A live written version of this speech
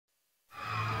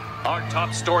Our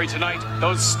top story tonight,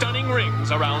 those stunning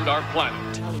rings around our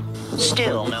planet.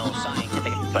 Still no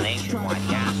scientific explanation why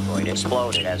the asteroid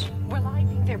exploded as... Well, I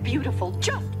think they're beautiful,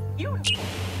 just beautiful.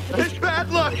 It's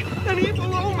bad luck, an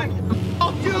evil omen,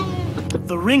 a doom.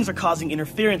 The rings are causing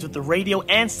interference with the radio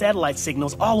and satellite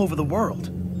signals all over the world.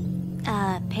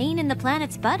 Pain in the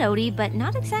planet's butt, Odie, but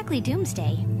not exactly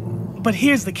doomsday. But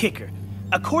here's the kicker.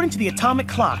 According to the atomic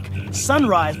clock,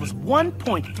 sunrise was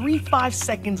 1.35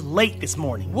 seconds late this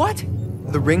morning. What?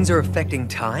 The rings are affecting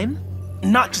time?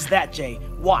 Not just that, Jay.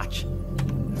 Watch.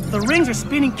 The rings are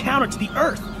spinning counter to the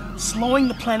Earth, slowing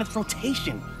the planet's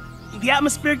rotation. The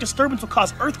atmospheric disturbance will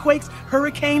cause earthquakes,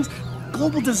 hurricanes,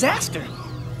 global disaster.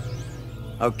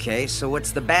 Okay, so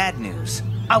what's the bad news?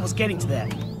 I was getting to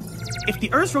that. If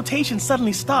the Earth's rotation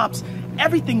suddenly stops,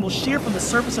 everything will shear from the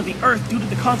surface of the Earth due to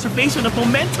the conservation of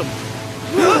momentum.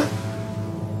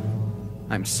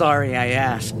 I'm sorry I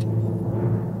asked.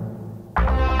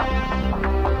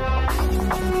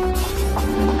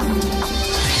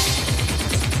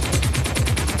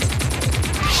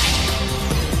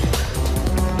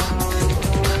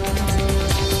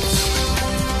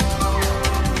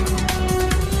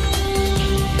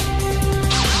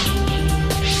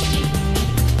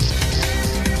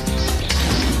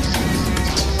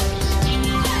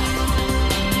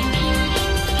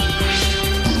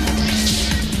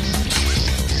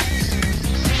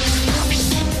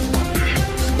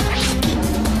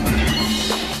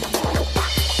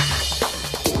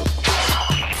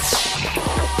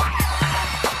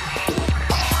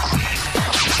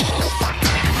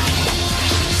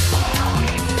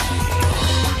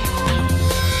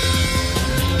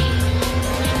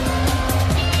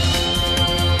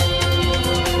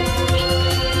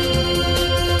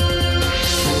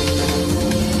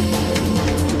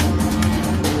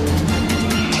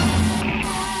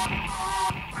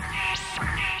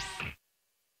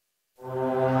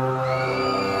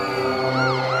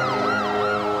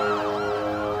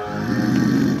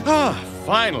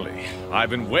 Finally, I've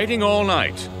been waiting all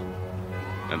night.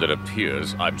 And it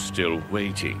appears I'm still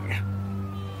waiting.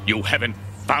 You haven't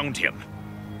found him.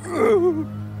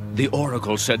 The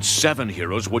Oracle said 7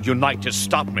 heroes would unite to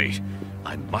stop me.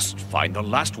 I must find the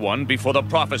last one before the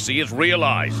prophecy is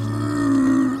realized.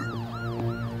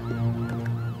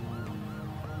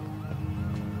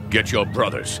 Get your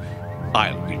brothers.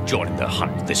 I'll be joining the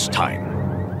hunt this time.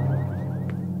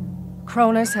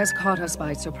 Cronus has caught us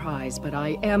by surprise, but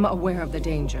I am aware of the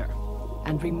danger.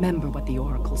 And remember what the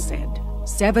Oracle said.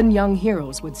 7 young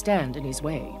heroes would stand in his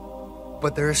way.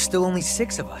 But there are still only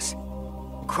 6 of us.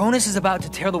 Cronus is about to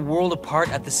tear the world apart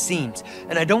at the seams,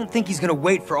 and I don't think he's gonna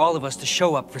wait for all of us to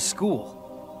show up for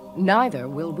school. Neither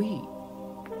will we.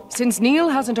 Since Neil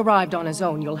hasn't arrived on his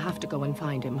own, you'll have to go and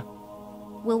find him.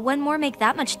 Will one more make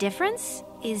that much difference?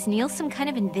 Is Neil some kind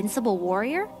of invincible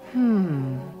warrior?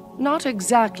 Not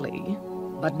exactly.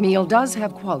 But Neil does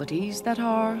have qualities that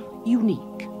are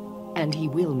unique. And he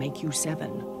will make you 7.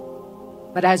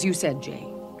 But as you said, Jay,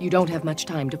 you don't have much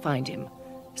time to find him.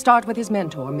 Start with his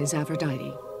mentor, Ms.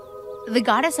 Aphrodite. The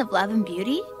goddess of love and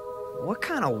beauty? What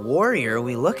kind of warrior are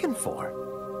we looking for?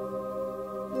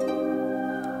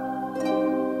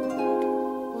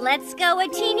 Let's go a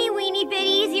teeny weeny bit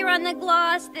easier on the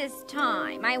gloss this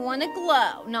time. I want to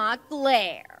glow, not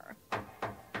glare.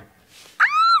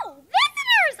 Oh!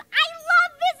 Visitors! I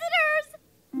love visitors!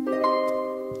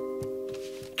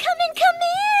 Come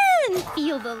in!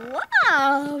 Feel the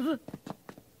love!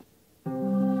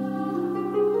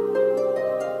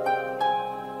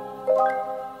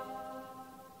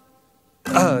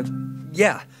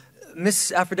 Yeah.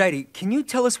 Miss Aphrodite, can you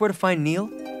tell us where to find Neil?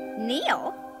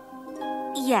 Neil?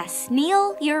 Yes,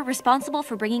 Neil, you're responsible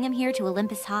for bringing him here to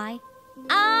Olympus High.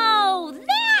 Oh,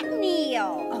 that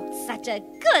Neil! Oh, such a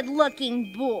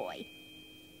good-looking boy.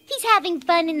 He's having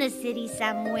fun in the city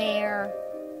somewhere.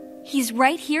 He's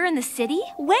right here in the city?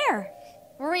 Where?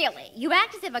 Really? You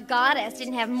act as if a goddess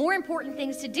didn't have more important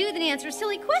things to do than answer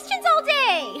silly questions all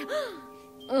day.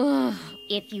 Ugh.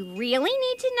 If you really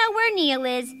need to know where Neil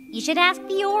is, you should ask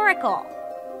the Oracle.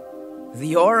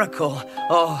 The Oracle?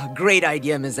 Oh, great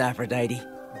idea, Ms. Aphrodite.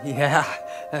 Yeah,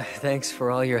 thanks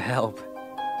for all your help.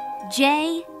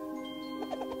 Jay?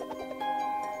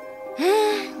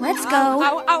 Let's go.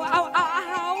 Ow, ow, ow, ow,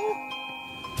 ow!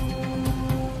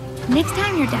 Next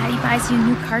time your daddy buys you a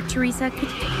new car, Teresa, could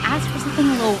you ask for something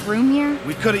a little roomier?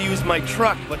 We could have used my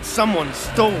truck, but someone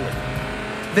stole it.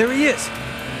 There he is.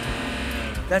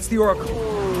 That's the Oracle.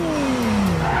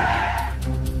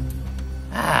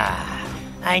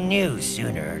 I knew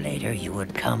sooner or later you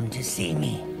would come to see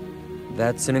me.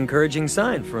 That's an encouraging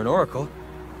sign for an Oracle.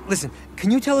 Listen,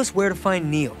 can you tell us where to find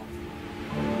Neil?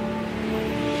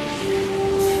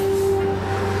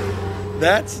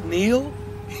 That's Neil?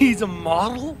 He's a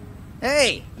model?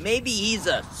 Hey, maybe he's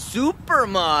a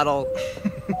supermodel.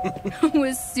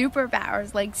 With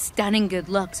superpowers like stunning good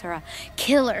looks or a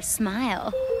killer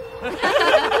smile.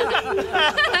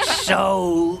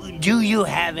 So, do you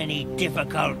have any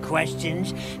difficult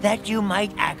questions that you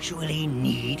might actually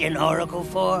need an oracle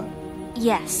for?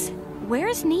 Yes. Where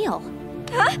is Neil?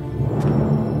 Huh?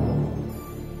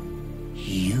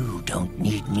 You don't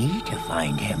need me to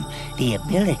find him. The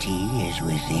ability is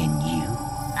within you.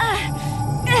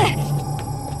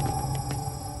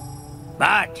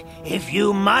 But if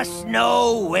you must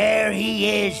know where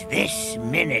he is this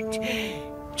minute,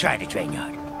 try the train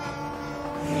yard.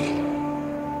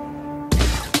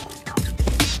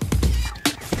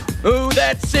 Oh,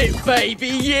 that's it, baby.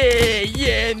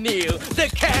 Yeah, Neil. The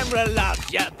camera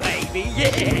loves you, baby.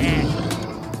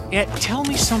 Yeah. Tell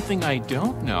me something I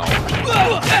don't know.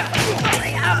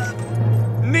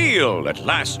 Neil, at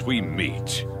last we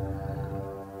meet.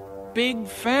 Big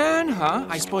fan, huh?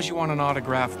 I suppose you want an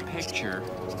autographed picture.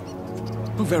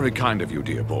 Very kind of you,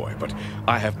 dear boy, but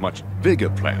I have much bigger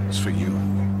plans for you.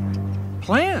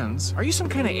 Plans? Are you some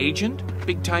kind of agent?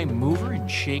 Big-time mover and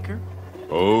shaker?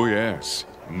 Oh, yes.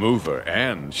 Mover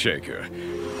and shaker.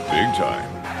 Big time.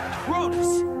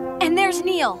 Cronus! And there's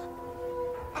Neil.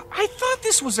 I thought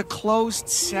this was a closed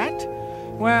set.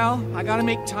 Well, I gotta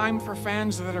make time for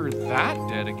fans that are that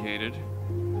dedicated.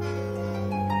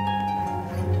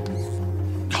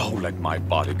 Oh, let my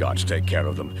bodyguards take care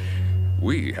of them.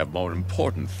 We have more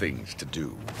important things to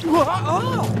do.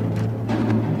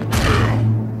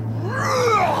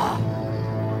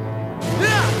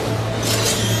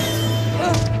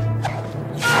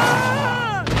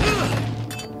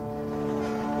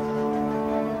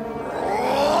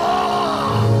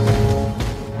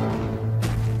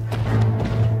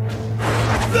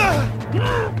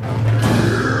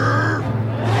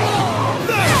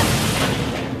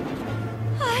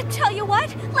 Tell you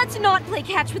what, let's not play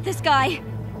catch with this guy.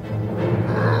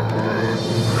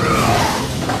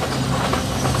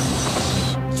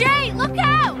 Jay, look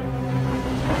out!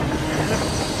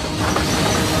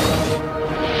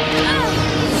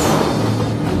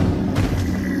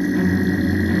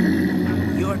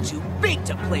 You're too big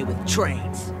to play with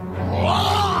trains.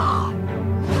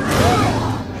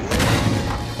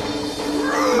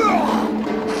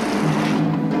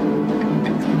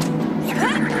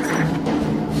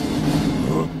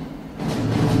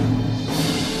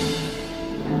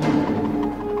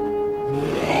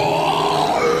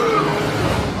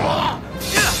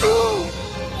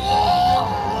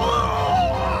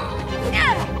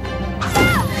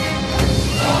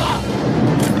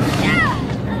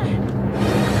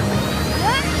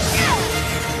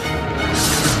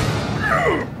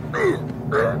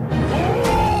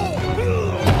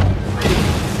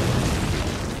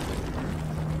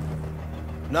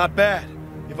 Not bad.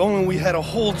 If only we had a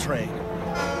whole train.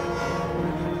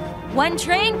 One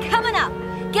train coming up.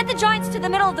 Get the giants to the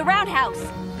middle of the roundhouse.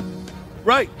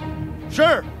 Right.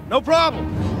 Sure. No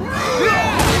problem.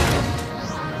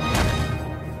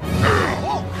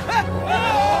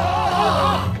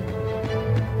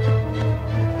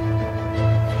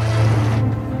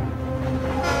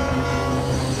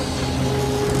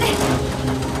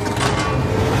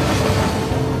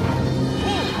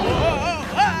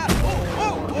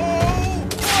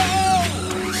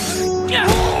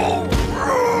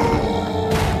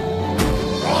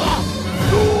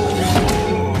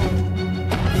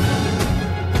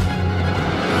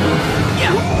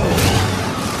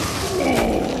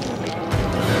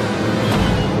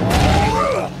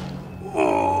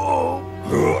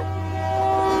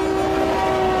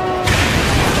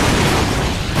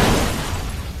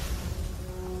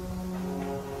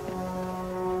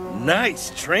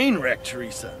 Nice train wreck,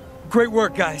 Teresa. Great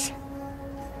work, guys.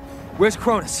 Where's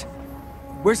Cronus?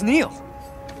 Where's Neil?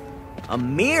 A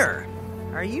mirror?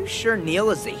 Are you sure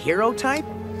Neil is the hero type?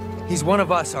 He's one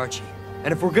of us, Archie.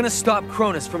 And if we're gonna stop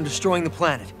Cronus from destroying the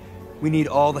planet, we need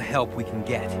all the help we can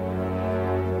get.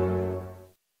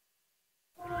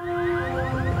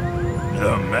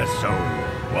 The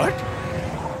what?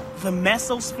 The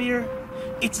mesosphere?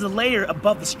 It's the layer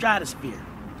above the stratosphere.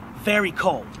 Very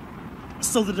cold.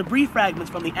 So the debris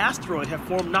fragments from the asteroid have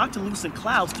formed noctilucent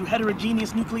clouds through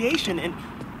heterogeneous nucleation, and...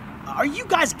 Are you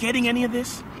guys getting any of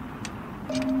this?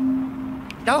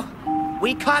 No,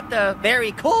 we caught the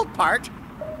very cold part.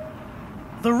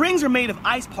 The rings are made of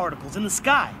ice particles in the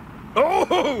sky.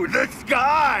 Oh, the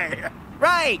sky!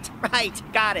 Right,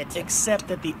 got it. Except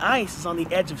that the ice is on the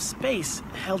edge of space,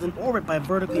 held in orbit by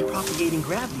vertically propagating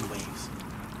gravity waves.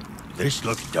 This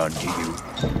looks done to you.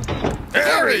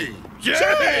 Harry!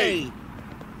 Jay!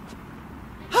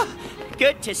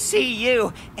 Good to see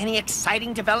you. Any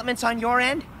exciting developments on your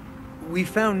end? We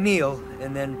found Neil,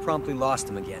 and then promptly lost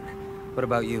him again. What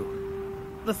about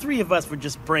you? The three of us were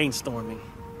just brainstorming.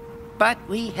 But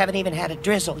we haven't even had a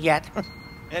drizzle yet.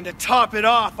 And to top it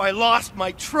off, I lost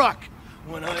my truck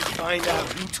when I find out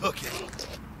who took it.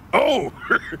 Oh,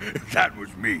 that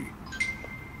was me.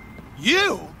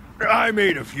 You? I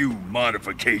made a few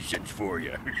modifications for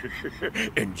you.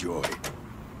 Enjoy.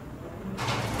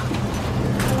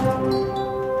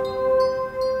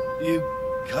 You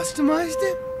customized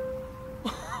it?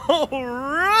 All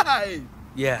right!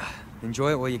 Yeah,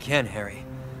 enjoy it while you can, Harry.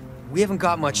 We haven't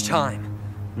got much time,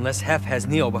 unless Hef has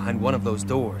Neil behind one of those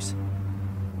doors.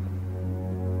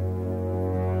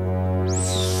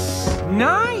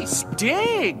 Nice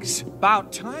digs!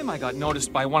 About time I got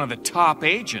noticed by one of the top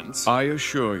agents. I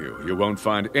assure you, you won't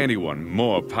find anyone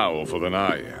more powerful than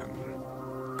I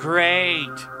am.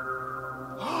 Great.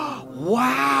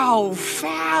 Wow,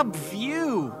 fab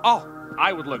view. Oh,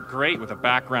 I would look great with a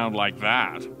background like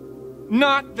that.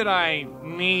 Not that I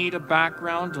need a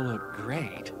background to look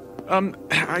great.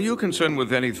 Are you concerned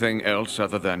with anything else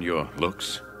other than your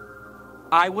looks?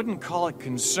 I wouldn't call it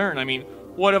concern. I mean,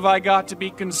 what have I got to be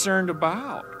concerned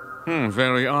about?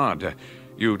 Very odd.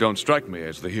 You don't strike me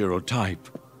as the hero type.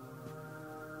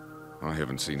 I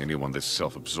haven't seen anyone this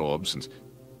self-absorbed since...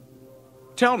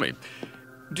 Tell me,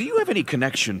 do you have any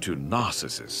connection to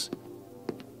Narcissus?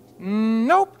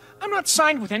 Nope. I'm not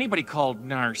signed with anybody called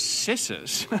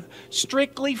Narcissus.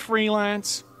 Strictly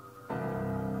freelance.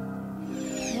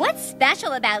 What's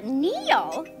special about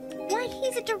Neil? Why,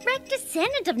 he's a direct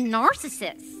descendant of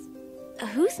Narcissus.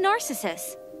 Who's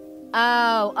Narcissus?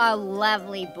 Oh, a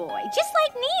lovely boy, just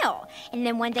like Neil. And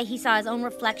then one day he saw his own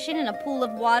reflection in a pool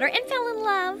of water and fell in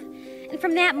love. And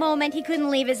from that moment, he couldn't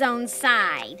leave his own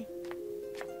side.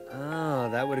 Oh,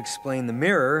 that would explain the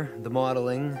mirror, the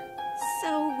modeling.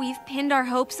 So we've pinned our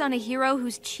hopes on a hero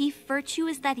whose chief virtue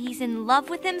is that he's in love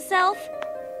with himself?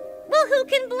 Well, who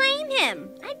can blame him?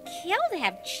 I'd kill to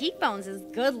have cheekbones as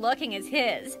good-looking as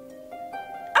his.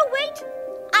 Oh, wait,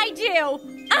 I do.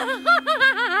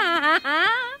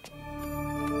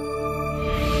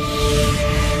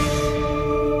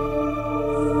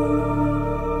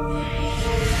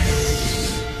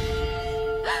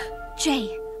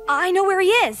 Jay, I know where he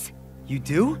is. You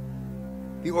do?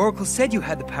 The Oracle said you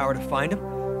had the power to find him.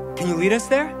 Can you lead us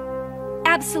there?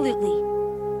 Absolutely.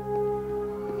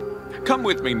 Come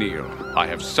with me, Neil. I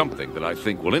have something that I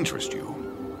think will interest you.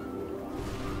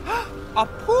 A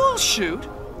pool shoot?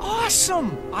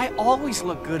 Awesome! I always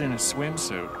look good in a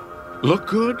swimsuit. Look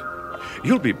good?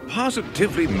 You'll be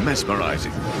positively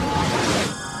mesmerizing.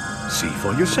 See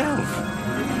for yourself.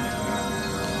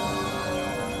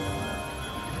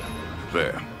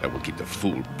 There, that will keep the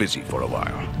fool busy for a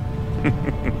while.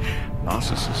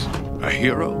 Narcissus, a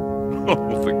hero?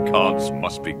 Oh, the gods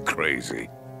must be crazy.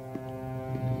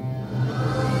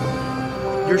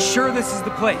 You're sure this is the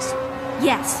place?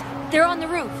 Yes, they're on the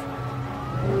roof.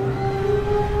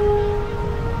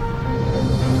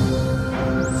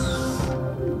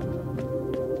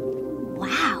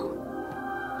 Wow.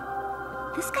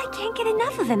 This guy can't get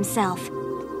enough of himself.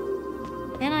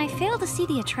 And I fail to see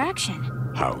the attraction.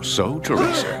 How so,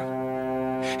 Teresa?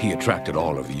 He attracted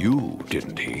all of you,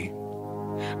 didn't he?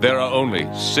 There are only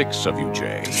 6 of you,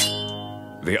 Jay.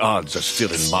 The odds are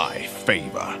still in my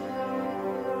favor.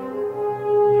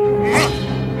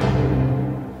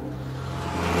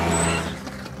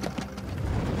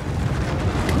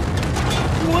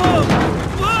 Whoa!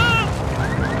 Whoa!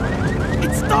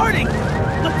 It's starting!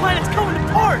 The planet's coming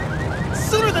apart!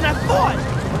 Sooner than I thought!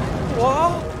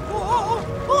 Whoa!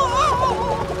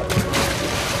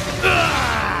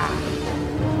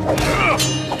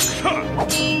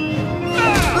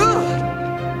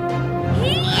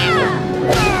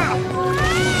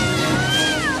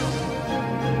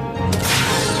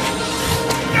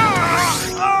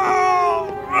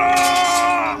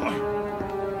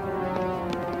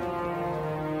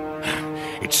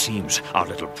 It seems our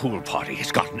little pool party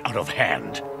has gotten out of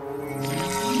hand.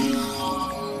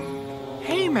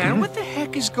 Hey, man, what the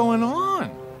heck is going on?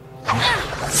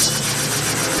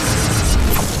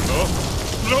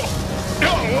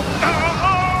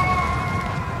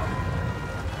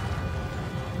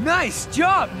 Nice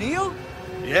job, Neil!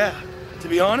 Yeah, to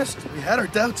be honest, we had our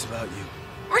doubts about you.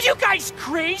 Are you guys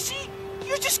crazy?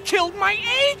 You just killed my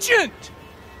agent!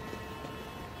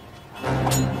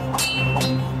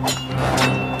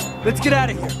 Let's get out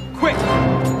of here, quick!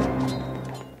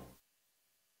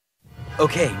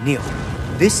 Okay, Neil.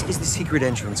 This is the secret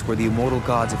entrance where the immortal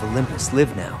gods of Olympus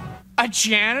live now. A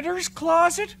janitor's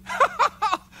closet?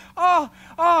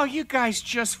 Oh, you guys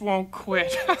just won't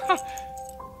quit.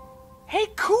 Hey,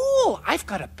 cool! I've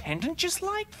got a pendant just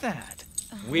like that.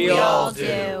 We all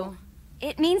do.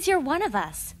 It means you're one of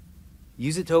us.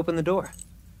 Use it to open the door.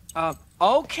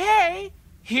 Okay.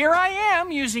 Here I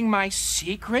am using my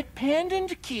secret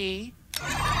pendant key.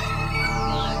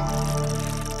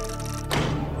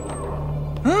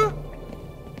 Huh?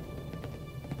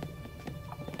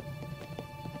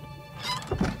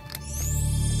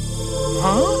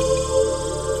 Huh?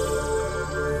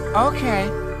 Okay.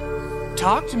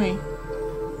 Talk to me.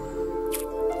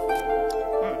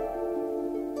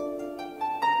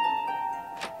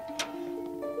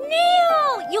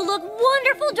 Neil! You look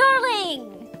wonderful,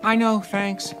 darling! I know,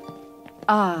 thanks.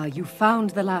 Ah, you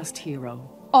found the last hero.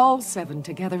 All 7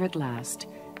 together at last.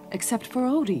 Except for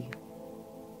Odie.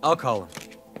 I'll call him.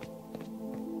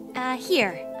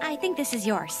 Here. I think this is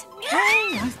yours.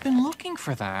 Hey, I've been looking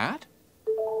for that.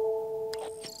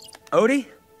 Odie,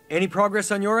 any progress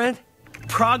on your end?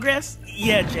 Progress?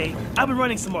 Yeah, Jay. I've been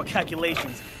running some more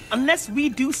calculations. Unless we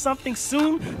do something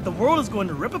soon, the world is going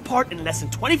to rip apart in less than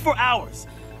 24 hours.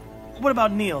 What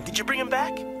about Neil? Did you bring him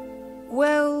back?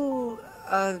 Well,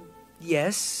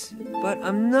 yes, but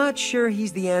I'm not sure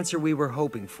he's the answer we were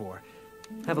hoping for.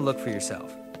 Have a look for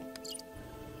yourself.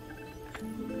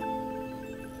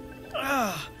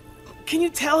 Can you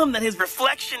tell him that his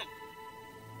reflection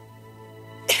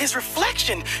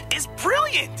is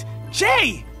brilliant?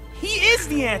 Jay, he is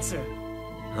the answer.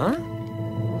 Huh?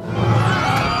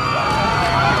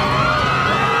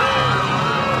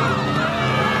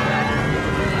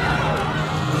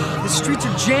 The streets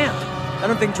are jammed. I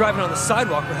don't think driving on the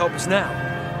sidewalk will help us now.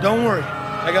 Don't worry.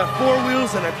 I got 4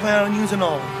 wheels and I plan on using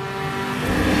all of them.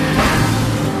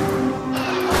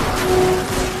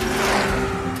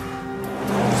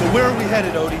 So where are we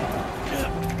headed, Odie?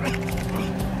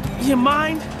 You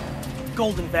mind?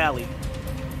 Golden Valley.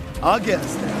 I'll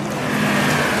guess then.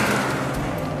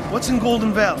 What's in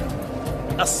Golden Valley?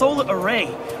 A solar array,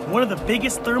 one of the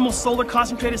biggest thermal solar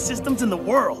concentrated systems in the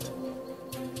world.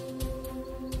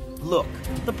 Look,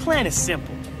 the plan is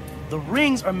simple. The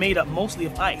rings are made up mostly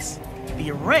of ice. The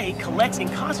array collects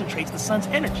and concentrates the sun's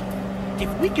energy.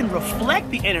 If we can reflect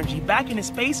the energy back into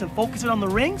space and focus it on the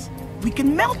rings, we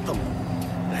can melt them.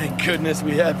 Thank goodness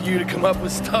we have you to come up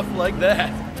with stuff like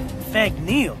that. Thank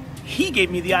Neil. He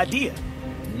gave me the idea.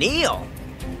 Neil?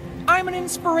 I'm an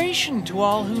inspiration to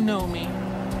all who know me.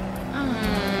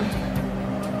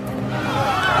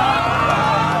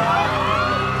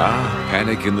 Ah,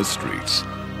 panic in the streets.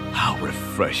 How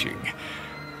refreshing.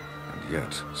 And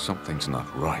yet, something's not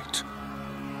right.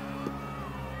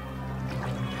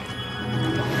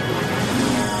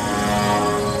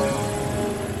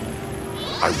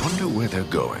 I wonder where they're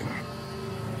going.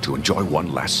 To enjoy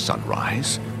one last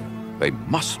sunrise? They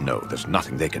must know there's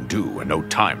nothing they can do and no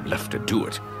time left to do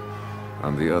it.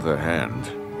 On the other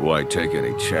hand, why take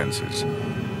any chances?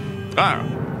 Ah!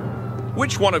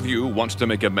 Which one of you wants to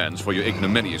make amends for your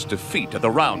ignominious defeat at the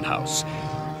Roundhouse?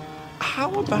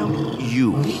 How about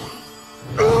you?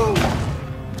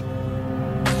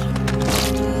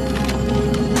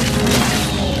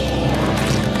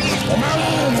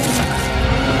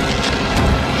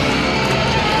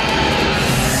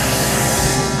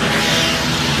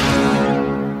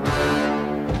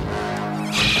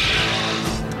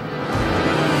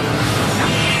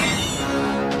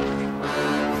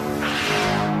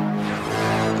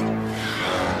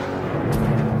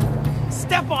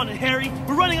 Step on it, Harry.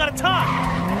 We're running out of time.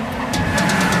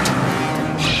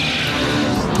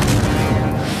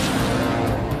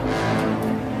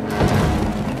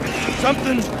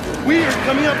 Something weird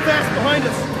coming up fast behind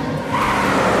us.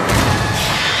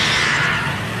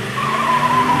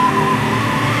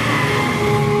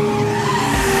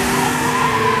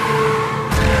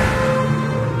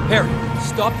 Harry,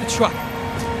 stop the truck.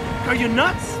 Are you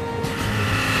nuts?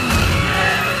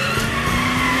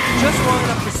 Just long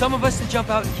enough for some of us to jump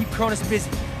out and keep Cronus busy.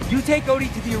 You take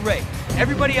Odie to the array.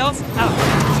 Everybody else, out.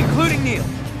 Including Neil.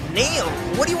 Neil?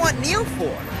 What do you want Neil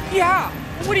for? Yeah,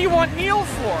 what do you want Neil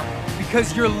for?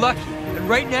 Because you're lucky. And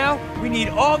right now, we need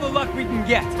all the luck we can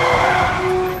get.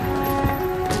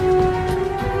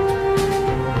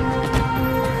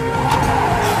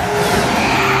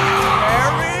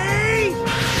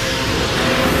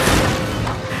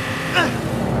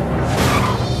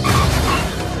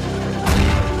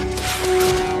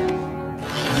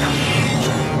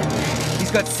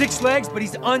 He's got 6 legs, but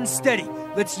he's unsteady.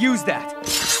 Let's use that.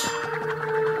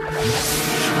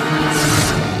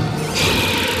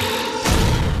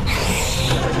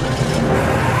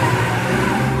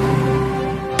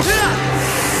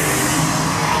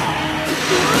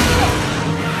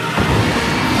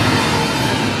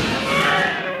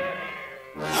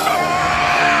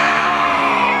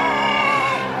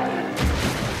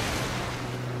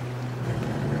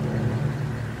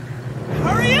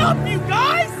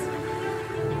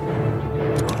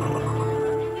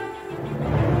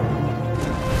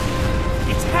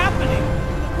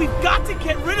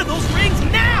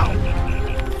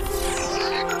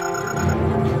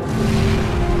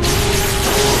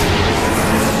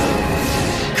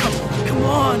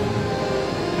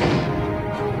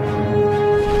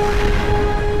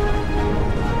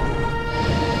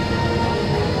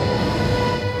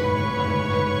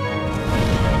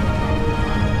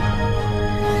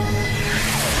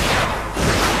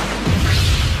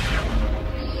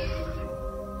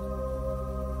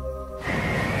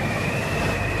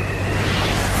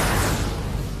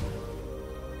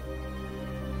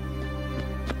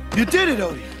 You did it,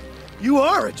 Odie. You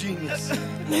are a genius.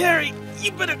 Harry,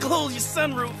 you better close your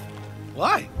sunroof.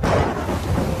 Why?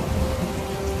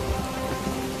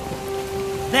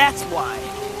 That's why.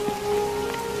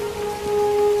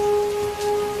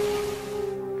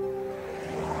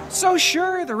 So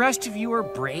sure, the rest of you are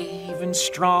brave and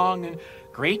strong and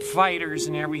great fighters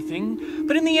and everything,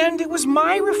 but in the end it was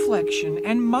my reflection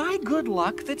and my good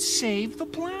luck that saved the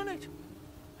planet.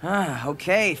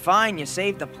 Okay, fine, you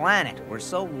saved the planet. We're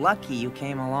so lucky you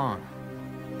came along.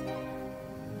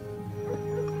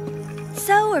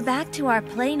 So we're back to our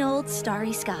plain old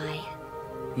starry sky.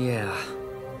 Yeah,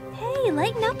 Hey,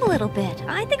 lighten up a little bit.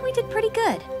 I think we did pretty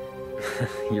good.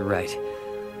 you're right.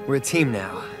 We're a team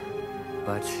now.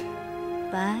 But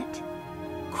But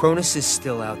Cronus is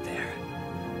still out there.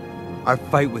 Our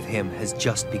fight with him has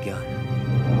just begun.